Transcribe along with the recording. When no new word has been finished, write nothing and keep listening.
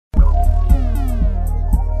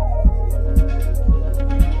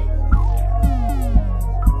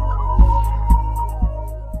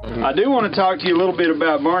I do want to talk to you a little bit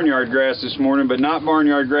about barnyard grass this morning, but not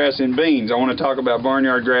barnyard grass in beans. I want to talk about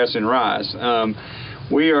barnyard grass in rice.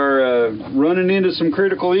 We are running into some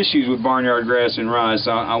critical issues with barnyard grass in rice.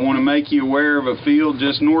 I want to make you aware of a field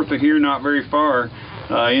just north of here, not very far,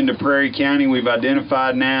 into Prairie County. We've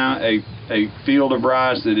identified now a field of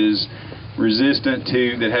rice that is resistant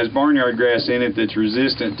to, that has barnyard grass in it, that's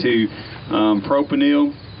resistant to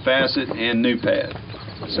propanil, facet, and NuPath.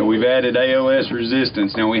 So we've added ALS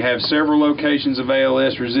resistance. Now we have several locations of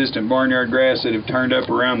ALS resistant barnyard grass that have turned up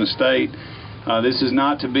around the state. This is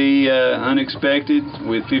not to be unexpected,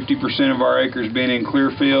 with 50% of our acres being in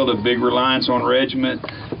Clearfield, a big reliance on Regiment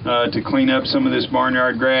to clean up some of this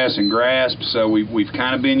barnyard grass and grasp. So we've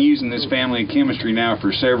kind of been using this family of chemistry now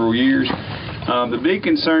for several years. The big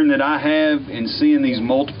concern that I have in seeing these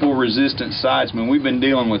multiple resistant sites, I mean, we've been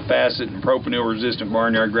dealing with facet and propanil resistant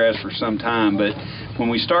barnyard grass for some time, but when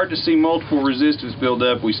we start to see multiple resistance build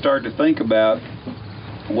up, we start to think about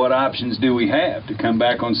what options do we have to come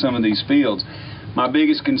back on some of these fields. My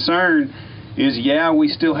biggest concern is, yeah, we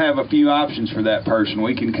still have a few options for that person.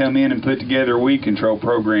 We can come in and put together a weed control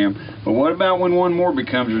program, but what about when one more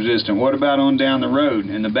becomes resistant? What about on down the road?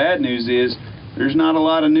 And the bad news is there's not a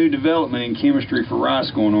lot of new development in chemistry for rice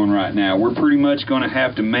going on right now. We're pretty much going to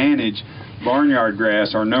have to manage barnyard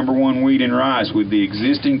grass, our #1 weed in rice, with the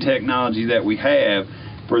existing technology that we have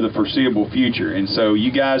for the foreseeable future. And so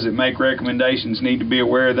you guys that make recommendations need to be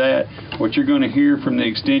aware of that. What you're going to hear from the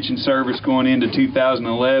Extension Service going into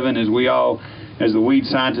 2011, as we all, as the weed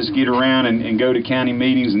scientists, get around and go to county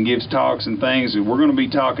meetings and give talks and things, we're going to be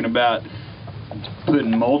talking about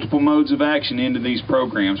putting multiple modes of action into these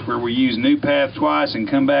programs. Where we use NuPath twice and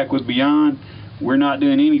come back with Beyond, we're not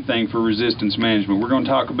doing anything for resistance management. We're going to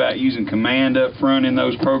talk about using Command up front in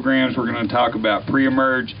those programs. We're going to talk about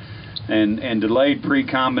pre-emerge and delayed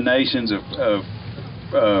pre-combinations of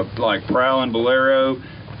like Prowl and Bolero,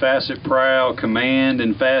 Facet Prowl, Command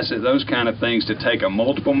and Facet, those kind of things, to take a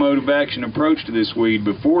multiple mode of action approach to this weed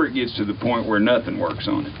before it gets to the point where nothing works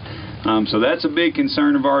on it. So that's a big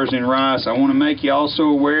concern of ours in rice. I want to make you also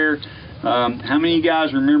aware, how many of you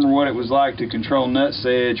guys remember what it was like to control nut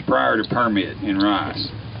sedge prior to permit in rice?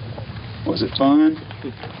 Was it fun?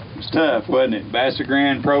 It was tough, wasn't it?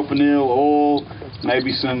 Basagran, propanil, oil,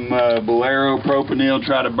 maybe some Bolero propanil,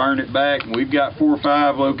 try to burn it back. And we've got 4 or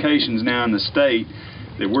 5 locations now in the state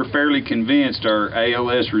that we're fairly convinced are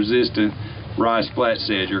ALS resistant rice flat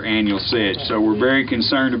sedge or annual sedge. So we're very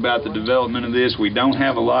concerned about the development of this. We don't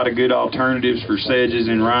have a lot of good alternatives for sedges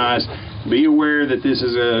in rice. Be aware that this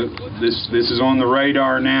is on the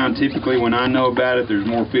radar now, and typically when I know about it, there's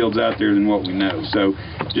more fields out there than what we know. So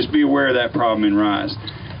just be aware of that problem in rice.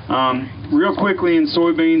 Real quickly in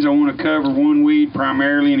soybeans, I want to cover one weed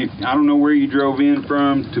primarily, and I don't know where you drove in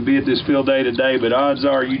from to be at this field day today, but odds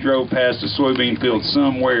are you drove past a soybean field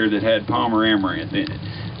somewhere that had Palmer amaranth in it.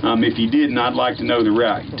 If you didn't, I'd like to know the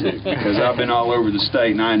route you took, because I've been all over the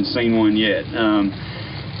state and I hadn't seen one yet.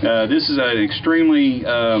 This is an extremely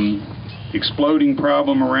exploding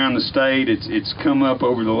problem around the state. It's come up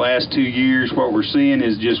over the last 2 years. What we're seeing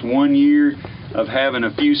is just 1 year of having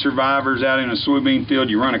a few survivors out in a soybean field.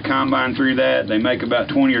 You run a combine through that, they make about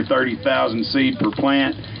 20 or 30,000 seed per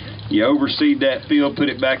plant. You overseed that field, put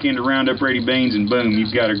it back into Roundup Ready beans, and boom,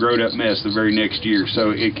 you've got a growed up mess the very next year.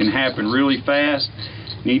 So it can happen really fast.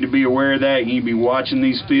 You need to be aware of that. You need to be watching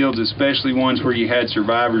these fields, especially ones where you had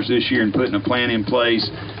survivors this year, and putting a plan in place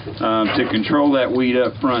to control that weed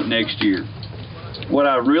up front next year. What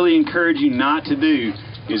I really encourage you not to do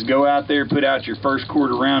is go out there, put out your first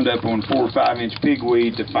quarter Roundup on 4 or 5 inch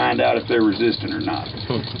pigweed to find out if they're resistant or not.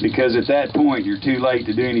 Because at that point, you're too late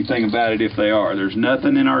to do anything about it if they are. There's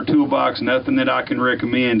nothing in our toolbox, nothing that I can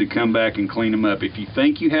recommend to come back and clean them up. If you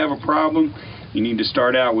think you have a problem, you need to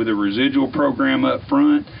start out with a residual program up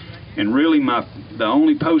front. And really, the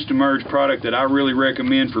only post-emerge product that I really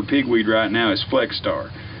recommend for pigweed right now is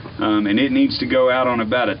FlexStar. And it needs to go out on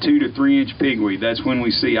about a 2 to 3 inch pigweed. That's when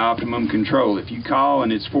we see optimum control. If you call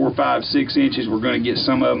and it's 4, 5, 6 inches, we're going to get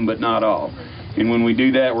some of them, but not all. And when we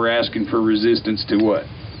do that, we're asking for resistance to what?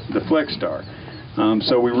 The FlexStar.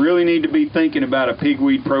 So we really need to be thinking about a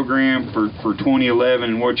pigweed program for 2011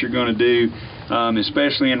 and what you're going to do,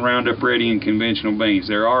 especially in Roundup Ready and conventional beans.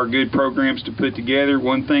 There are good programs to put together.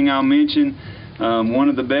 One thing I'll mention, one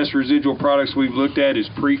of the best residual products we've looked at is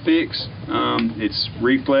Prefix. It's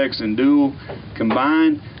Reflex and Dual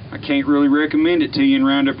combined. I can't really recommend it to you in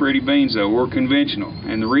Roundup Ready beans though, or conventional.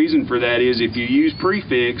 And the reason for that is if you use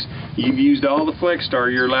Prefix, you've used all the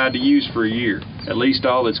FlexStar you're allowed to use for a year. At least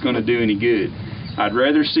all that's going to do any good. I'd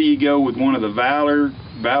rather see you go with one of the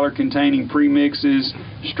Valor containing premixes,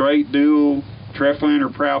 straight Dual, Treflan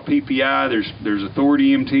or Prowl PPI, there's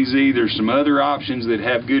Authority MTZ, there's some other options that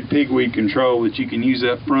have good pigweed control that you can use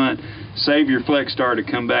up front. Save your Flexstar to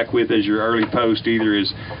come back with as your early post, either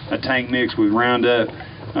as a tank mix with Roundup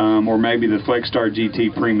or maybe the Flexstar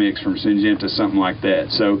GT premix from Syngenta, something like that.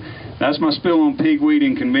 So that's my spill on pigweed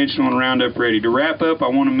and conventional and Roundup Ready. To wrap up, I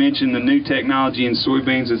want to mention the new technology in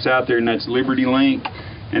soybeans that's out there, and that's Liberty Link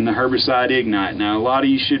and the herbicide Ignite. Now, a lot of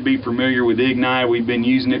you should be familiar with Ignite. We've been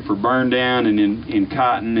using it for burn down and in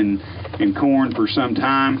cotton and corn for some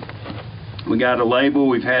time. We got a label.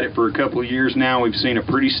 We've had it for a couple of years now. We've seen a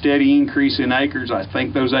pretty steady increase in acres. I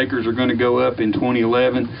think those acres are going to go up in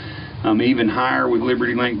 2011, even higher with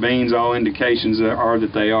Liberty Link beans. All indications are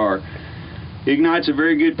that they are. Ignite's a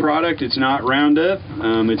very good product. It's not Roundup.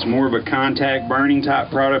 It's more of a contact burning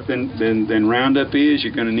type product than Roundup is.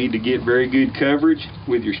 You're going to need to get very good coverage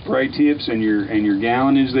with your spray tips and your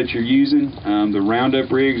gallonage that you're using. The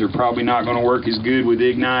Roundup rigs are probably not going to work as good with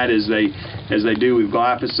Ignite as they do with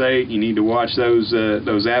glyphosate. You need to watch those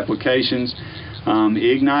applications.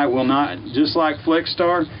 Ignite will not, just like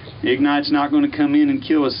Flexstar, Ignite's not going to come in and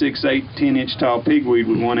kill a 6, 8, 10 inch tall pigweed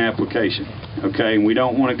with one application. Okay, and we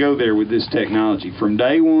don't want to go there with this technology. From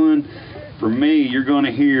day one, for me, you're going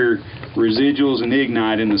to hear residuals and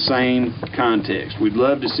Ignite in the same context. We'd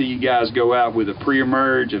love to see you guys go out with a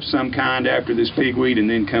pre-emerge of some kind after this pigweed and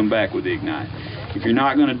then come back with Ignite. If you're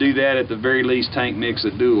not going to do that, at the very least, tank mix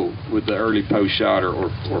a dual with the early post shot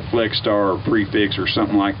or Flexstar or prefix or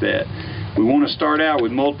something like that. We want to start out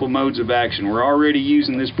with multiple modes of action. We're already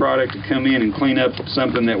using this product to come in and clean up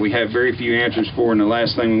something that we have very few answers for, and the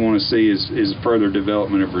last thing we want to see is further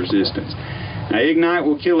development of resistance. Now, Ignite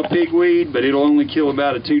will kill a pigweed, but it'll only kill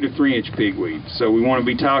about a 2 to 3 inch pigweed. So we want to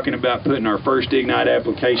be talking about putting our first Ignite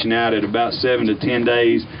application out at about 7 to 10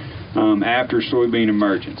 days after soybean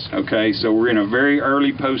emergence. Okay, so we're in a very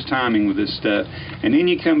early post timing with this stuff, and then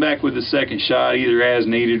you come back with the second shot either as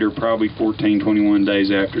needed or probably 14, 21 days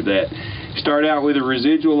after that. Start out with a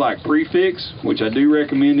residual like Prefix, which I do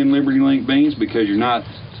recommend in Liberty Link beans because you're not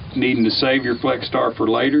needing to save your Flexstar for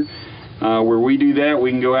later. Where we do that,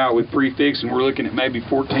 we can go out with Prefix and we're looking at maybe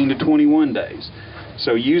 14 to 21 days.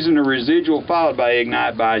 So using a residual followed by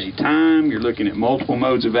Ignite buys you time. You're looking at multiple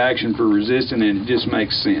modes of action for resistant, and it just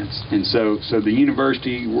makes sense. And so the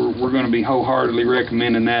university, we're going to be wholeheartedly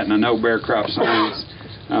recommending that, and I know Bayer Crop Science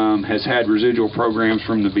has had residual programs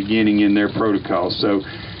from the beginning in their protocols. So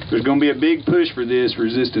there's going to be a big push for this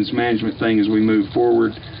resistance management thing as we move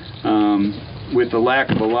forward with the lack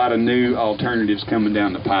of a lot of new alternatives coming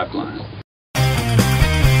down the pipeline.